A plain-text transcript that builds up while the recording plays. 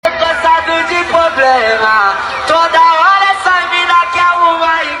problema. Toda hora essa mina quer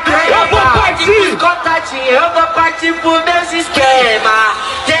uma encrenca. Eu vou partir pros contatinhos, eu vou partir pro